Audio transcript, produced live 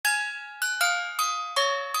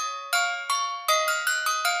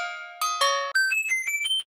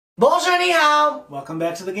Bonjour, ni hao! Welcome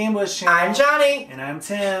back to the Gaymeboyz channel. I'm Johnny. And I'm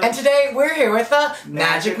Tim. And today we're here with a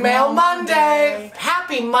Magic Mail Monday!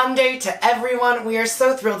 Happy Monday to everyone. We are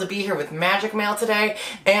so thrilled to be here with Magic Mail today.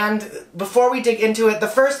 And before we dig into it, the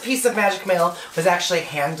first piece of Magic Mail was actually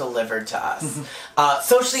hand-delivered to us.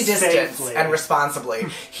 Socially distanced Safely. and responsibly.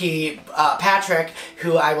 Patrick,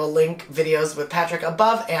 who I will link videos with Patrick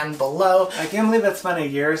above and below. I can't believe it's been a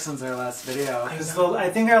year since our last video. I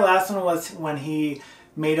think our last one was when he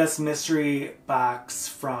made us mystery box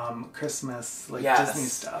from Christmas, like Disney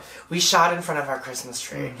stuff. We shot in front of our Christmas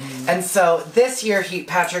tree. And so this year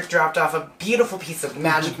Patrick dropped off a beautiful piece of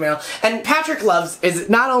Magic Mail. And Patrick is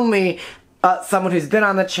not only someone who's been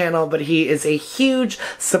on the channel, but he is a huge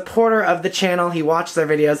supporter of the channel. He watches our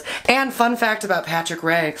videos. And fun fact about Patrick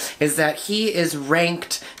Ray is that he is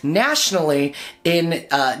ranked nationally in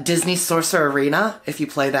Disney Sorcerer Arena, if you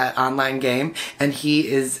play that online game. And he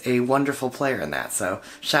is a wonderful player in that. So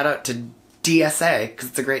shout out to DSA, because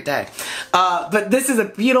it's a great day. But this is a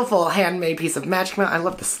beautiful handmade piece of Magic Mail. I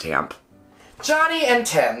love the stamp. Johnny and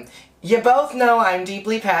Tim, you both know I'm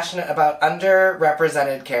deeply passionate about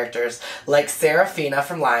underrepresented characters like Serafina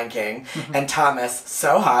from Lion King and Thomas,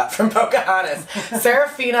 so hot, from Pocahontas.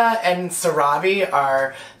 Serafina and Sarabi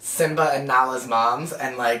are Simba and Nala's moms,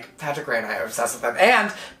 and like Patrick Ray and I are obsessed with them.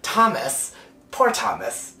 And Thomas, poor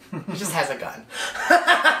Thomas, he just has a gun.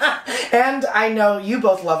 And I know you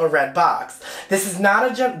both love a red box. This is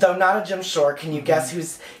not a gem, though not a gem short. Can you guess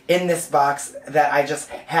who's in this box that I just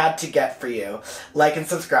had to get for you? Like and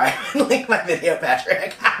subscribe and link my video,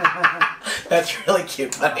 Patrick. That's really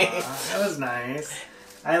cute, buddy. That was nice.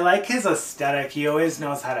 I like his aesthetic. He always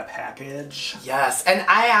knows how to package. Yes, and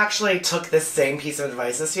I actually took this same piece of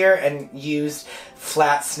advice this year and used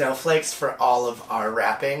flat snowflakes for all of our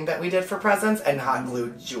wrapping that we did for presents and hot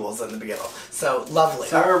glued jewels in the beginning. So, lovely.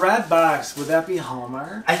 So a red box, would that be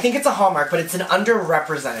Hallmark? I think it's a Hallmark, but it's an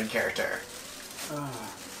underrepresented character. Oh,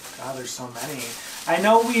 God, there's so many. I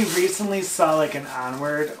know we recently saw like an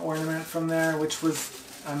Onward ornament from there, which was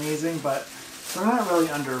amazing, but they're not really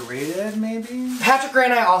underrated, maybe? Patrick Ray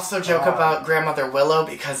and I also joke about Grandmother Willow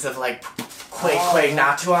because of like Quay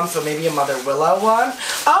Natuam, so maybe a Mother Willow one.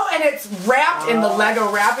 Oh, and it's wrapped in the Lego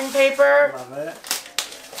wrapping paper. Love it.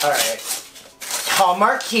 Alright.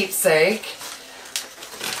 Hallmark keepsake.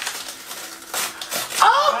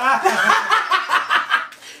 Oh!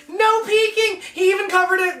 No peeking! He even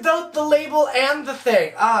covered it, the label and the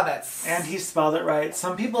thing. Ah, that's... And he spelled it right.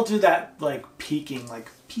 Some people do that, like, peeking, like,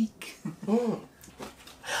 peek.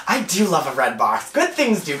 I do love a red box. Good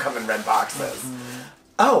things do come in red boxes.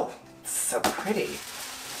 Oh, so pretty.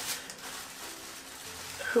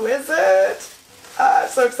 Who is it? I'm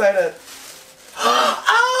so excited. Oh!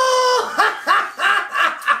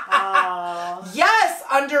 Yes,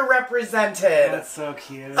 underrepresented. That's so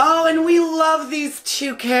cute. Oh, and we love these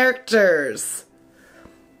two characters.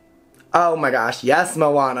 Oh my gosh, yes,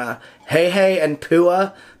 Moana. Hey and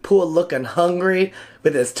Pua. Pua looking hungry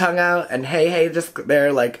with his tongue out, and Hey just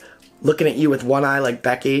there like looking at you with one eye like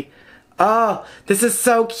Becky. Oh, this is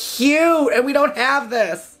so cute, and we don't have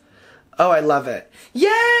this. Oh, I love it.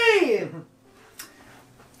 Yay!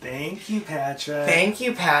 Thank you, Patrick. Thank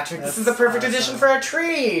you, Patrick. That's this is the perfect awesome. addition for our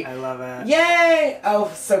tree. I love it. Yay!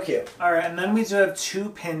 Oh, so cute. Alright, and then we do have two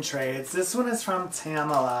pin trades. This one is from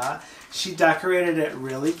Tamala. She decorated it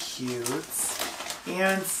really cute.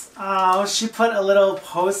 And she put a little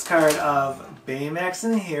postcard of Baymax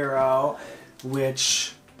and Hero,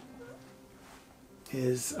 which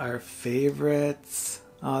is our favorites.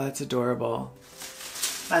 Oh, that's adorable.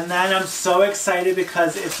 And then I'm so excited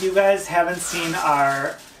because if you guys haven't seen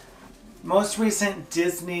our most recent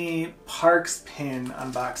Disney Parks pin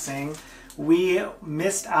unboxing, we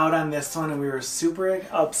missed out on this one and we were super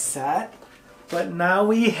upset. But now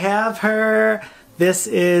we have her. This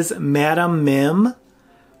is Madame Mim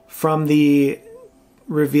from the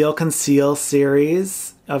Reveal Conceal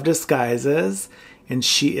series of disguises. And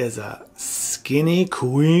she is a skinny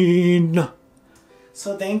queen.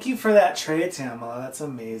 So thank you for that trade, Tamala. That's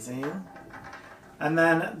amazing. And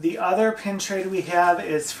then the other pin trade we have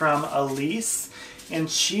is from Elise. And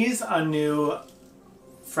she's a new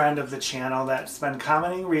friend of the channel that's been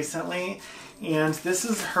commenting recently. And this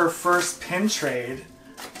is her first pin trade.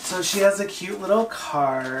 So she has a cute little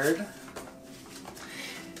card.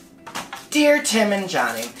 Dear Tim and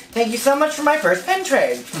Johnny, thank you so much for my first pin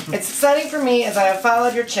trade. It's exciting for me as I have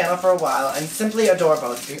followed your channel for a while and simply adore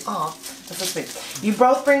both of you. Aw, that's so sweet. You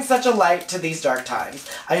both bring such a light to these dark times.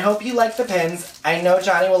 I hope you like the pins. I know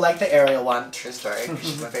Johnny will like the Ariel one. True story.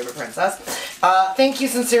 She's my favorite princess. Thank you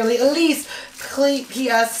sincerely, Elise.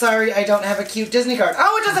 P.S. Sorry, I don't have a cute Disney card.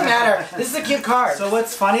 Oh, it doesn't matter. This is a cute card. So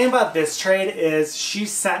what's funny about this trade is she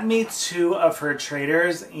sent me 2 of her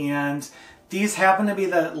traders, and these happen to be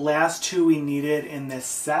the last 2 we needed in this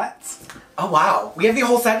set. Oh, wow. We have the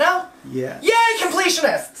whole set now? Yeah. Yay,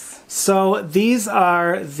 completionists! So these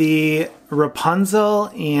are the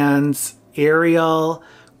Rapunzel and Ariel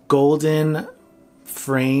golden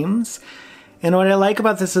frames. And what I like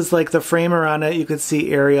about this is like the frame around it, you could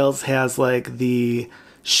see Ariel's has like the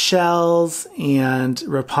shells and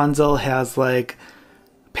Rapunzel has like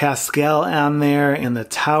Pascal on there and the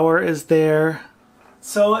tower is there.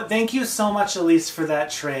 So thank you so much, Elise, for that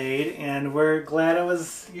trade, and we're glad it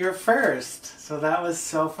was your first. So that was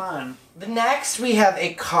so fun. Next, we have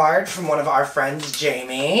a card from one of our friends,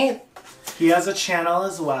 Jamie. He has a channel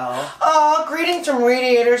as well. Oh, greetings from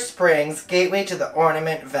Radiator Springs, gateway to the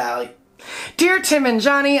Ornament Valley. Dear Tim and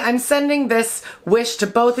Johnny, I'm sending this wish to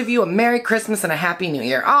both of you a Merry Christmas and a Happy New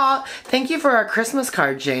Year. Aw, thank you for our Christmas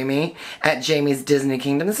card, Jamie, at Jamie's Disney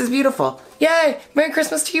Kingdom. This is beautiful. Yay! Merry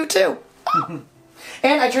Christmas to you, too.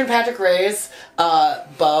 And I turned Patrick Ray's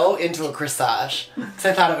bow into a corsage, because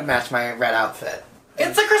I thought it would match my red outfit.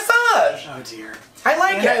 It's a corsage! Oh dear. I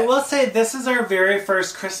like it. And I will say, this is our very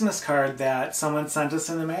first Christmas card that someone sent us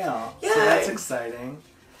in the mail. Yay. So that's exciting.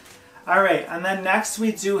 Alright, and then next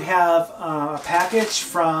we do have a package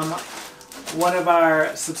from one of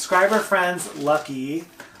our subscriber friends, Lucky.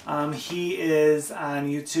 He is on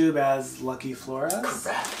YouTube as Lucky Flores.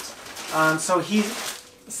 Correct. So he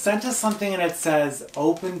sent us something and it says,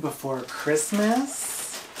 open before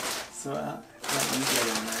Christmas. So let me get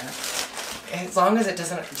in there. As long as it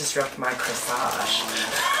doesn't disrupt my corsage.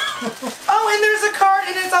 Oh, and there's a card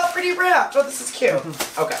and it's all pretty wrapped. Oh, this is cute.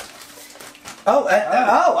 Okay.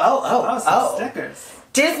 Some stickers.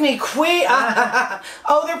 Disney Queen.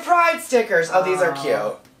 Oh, they're Pride stickers. Oh, these are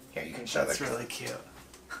cute. Here, you can show them. That's really cute.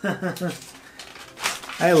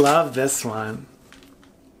 I love this one.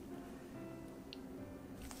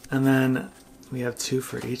 And then we have 2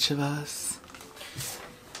 for each of us.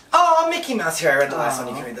 Oh, Mickey Mouse here. I read the last one.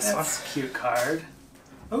 You can read this one. That's a cute card.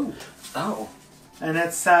 Oh. Oh. And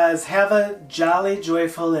it says, have a jolly,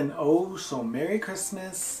 joyful, and oh so Merry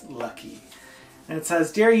Christmas, Lucky. And it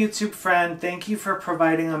says, dear YouTube friend, thank you for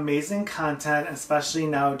providing amazing content, especially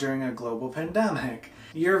now during a global pandemic.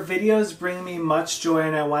 Your videos bring me much joy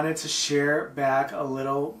and I wanted to share back a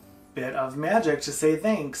little bit of magic to say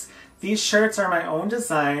thanks. These shirts are my own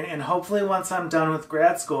design, and hopefully once I'm done with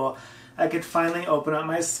grad school, I could finally open up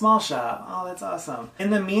my small shop. Oh, that's awesome. In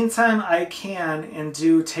the meantime, I can and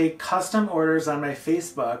do take custom orders on my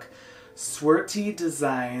Facebook, Swirty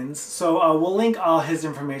Designs. So we'll link all his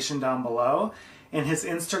information down below. And his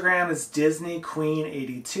Instagram is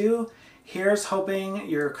DisneyQueen82. Here's hoping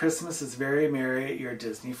your Christmas is very merry, your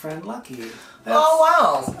Disney friend Lucky. Oh,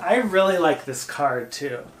 wow. I really like this card,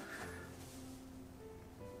 too.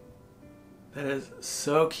 That is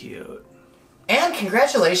so cute. And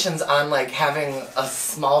congratulations on like having a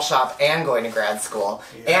small shop and going to grad school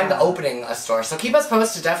and opening a store. So keep us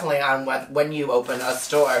posted definitely on when you open a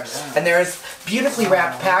store. Yeah. And there's beautifully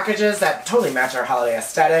wrapped packages that totally match our holiday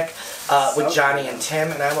aesthetic with Johnny and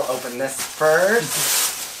Tim. And I will open this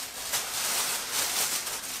first.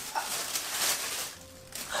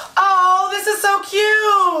 Oh, this is so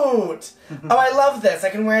cute! Oh, I love this. I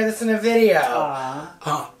can wear this in a video.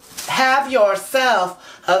 Oh. Have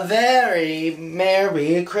yourself a very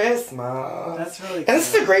Merry Christmas. That's really cool. And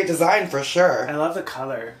this is a great design for sure. I love the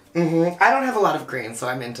color. I don't have a lot of green, so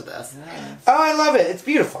I'm into this. Yeah. Oh, I love it. It's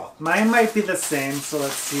beautiful. Mine might be the same, so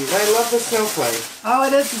let's see. I love the snowflake. Oh,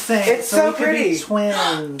 it is the same. It's so pretty. Twins.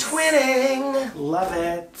 Twinning. Love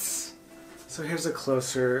it. So here's a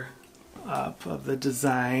closer up of the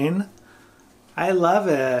design. I love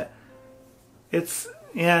it.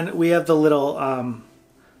 And we have the little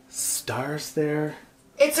stars there.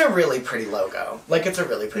 It's a really pretty logo. Like, it's a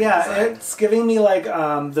really pretty design. It's giving me like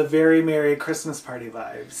the very Merry Christmas party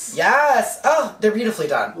vibes. Yes. Oh, they're beautifully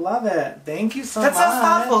done. Love it. Thank you so much. That's so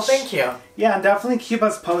thoughtful. Thank you. Yeah, and definitely keep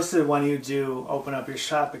us posted when you do open up your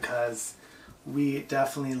shop because we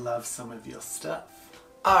definitely love some of your stuff.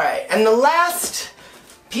 Alright, and the last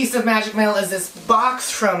piece of magic mail is this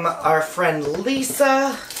box from our friend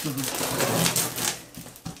Lisa.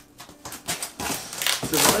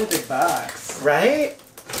 It's a really big box. Right?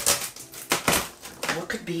 What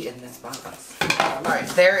could be in this box? Alright,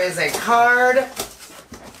 there is a card.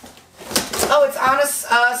 Oh, it's on a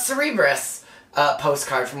Skribblerzz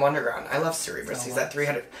postcard from Wonderground. I love Skribblerzz. He's at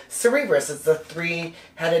 300. Skribblerzz is the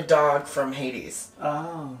three-headed dog from Hades.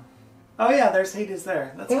 Oh. Oh yeah, there's Hades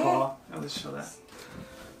there. That's cool. I'll just show that.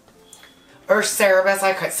 Or Cerebus.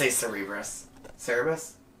 I could say Skribblerzz.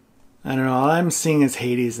 Cerebus? I don't know. All I'm seeing is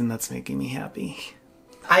Hades, and that's making me happy.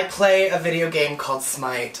 I play a video game called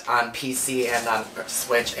Smite on PC and on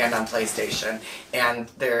Switch and on PlayStation, and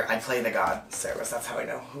I play the god Cerebus. That's how I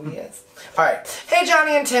know who he is. Alright. Hey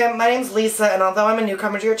Johnny and Tim, my name's Lisa, and although I'm a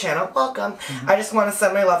newcomer to your channel, welcome. I just want to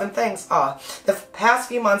send my love and thanks. The past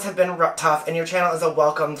few months have been tough, and your channel is a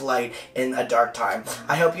welcomed light in a dark time.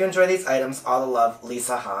 I hope you enjoy these items. All the love,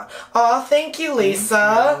 Lisa Han. Aw, thank you,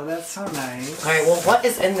 Lisa. Oh, that's so nice. Alright, well, what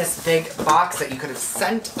is in this big box that you could have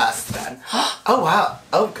sent us then? Oh, wow.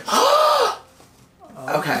 Oh,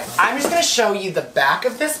 okay. I'm just going to show you the back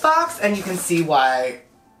of this box, and you can see why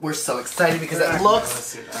we're so excited, because it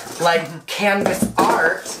looks like canvas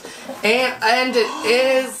art, and it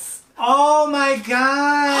is... Oh my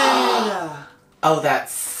god! Oh,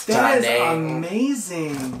 that's stunning. That is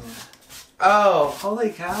amazing. Oh. Holy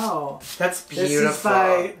cow. That's beautiful. This is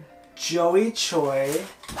by Joey Choi.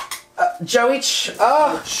 Chu.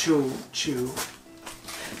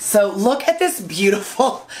 So look at this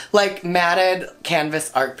beautiful, like, matted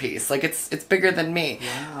canvas art piece. Like, it's bigger than me.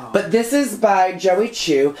 Wow. But this is by Joey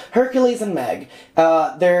Chu, Hercules and Meg.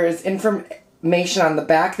 There's information on the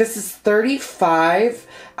back. This is 35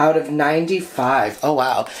 out of 95. Oh,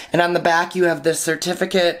 wow. And on the back, you have the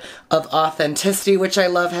certificate of authenticity, which I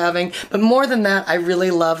love having. But more than that, I really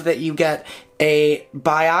love that you get a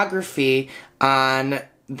biography on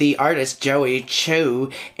the artist Joey Chu,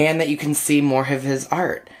 and that you can see more of his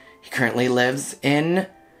art. He currently lives in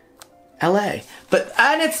LA.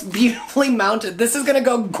 And it's beautifully mounted. This is gonna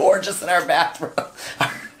go gorgeous in our bathroom.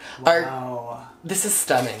 Wow. This is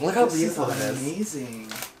stunning. Look how beautiful it is. Amazing.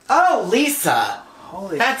 Oh, Lisa.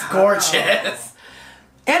 Holy That's cow. gorgeous.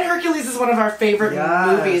 And Hercules is one of our favorite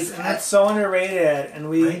movies. And it's so underrated, and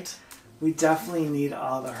we definitely need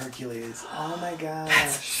all the Hercules. Oh my gosh.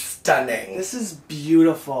 That's stunning. This is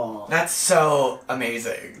beautiful. That's so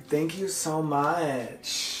amazing. Thank you so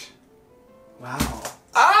much. Wow.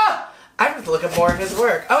 Ah! I have to look at more of his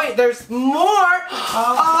work. Oh wait, there's more!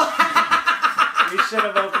 We should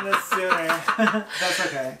have opened this sooner. That's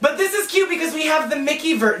okay. But this is cute because we have the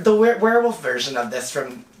the werewolf version of this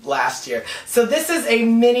from last year. So this is a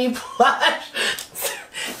mini plush.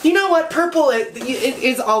 You know what? Purple, it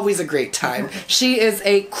is always a great time. She is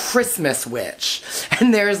a Christmas witch.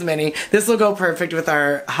 And there's many. This will go perfect with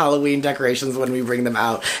our Halloween decorations when we bring them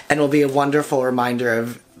out. And will be a wonderful reminder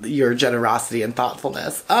of your generosity and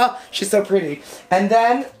thoughtfulness. Oh, she's so pretty. And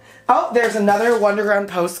then... oh, there's another Wonderground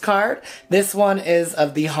postcard. This one is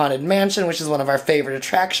of the Haunted Mansion, which is one of our favorite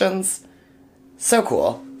attractions. So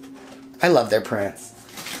cool. I love their prints.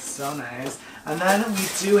 So nice. And then we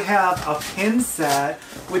do have a pin set,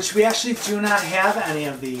 which we actually do not have any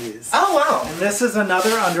of these. Oh, wow. And this is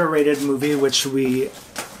another underrated movie, which we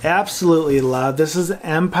absolutely love. This is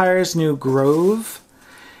Empire's New Grove.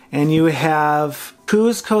 And you have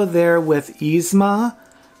Kuzco there with Yzma.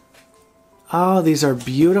 Oh, these are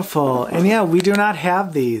beautiful. And yeah, we do not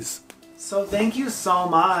have these. So thank you so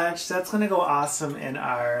much. That's going to go awesome in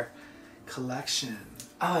our collection.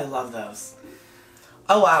 Oh, I love those.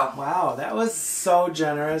 Oh, wow. Wow, that was so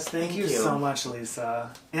generous. Thank you so much,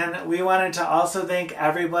 Lisa. And we wanted to also thank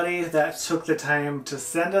everybody that took the time to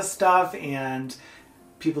send us stuff, and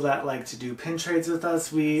people that like to do pin trades with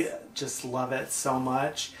us. We just love it so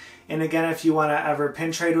much. And again, if you want to ever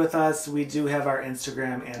pin trade with us, we do have our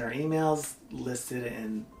Instagram and our emails listed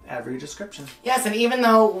in every description. Yes, and even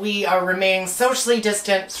though we are remaining socially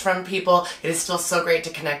distant from people, it is still so great to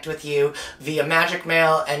connect with you via magic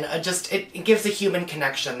mail, and it gives a human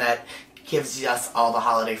connection that gives us all the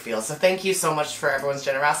holiday feel. So thank you so much for everyone's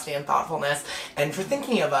generosity and thoughtfulness, and for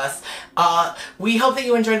thinking of us. We hope that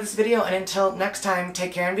you enjoyed this video, and until next time,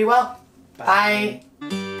 take care and be well. Bye.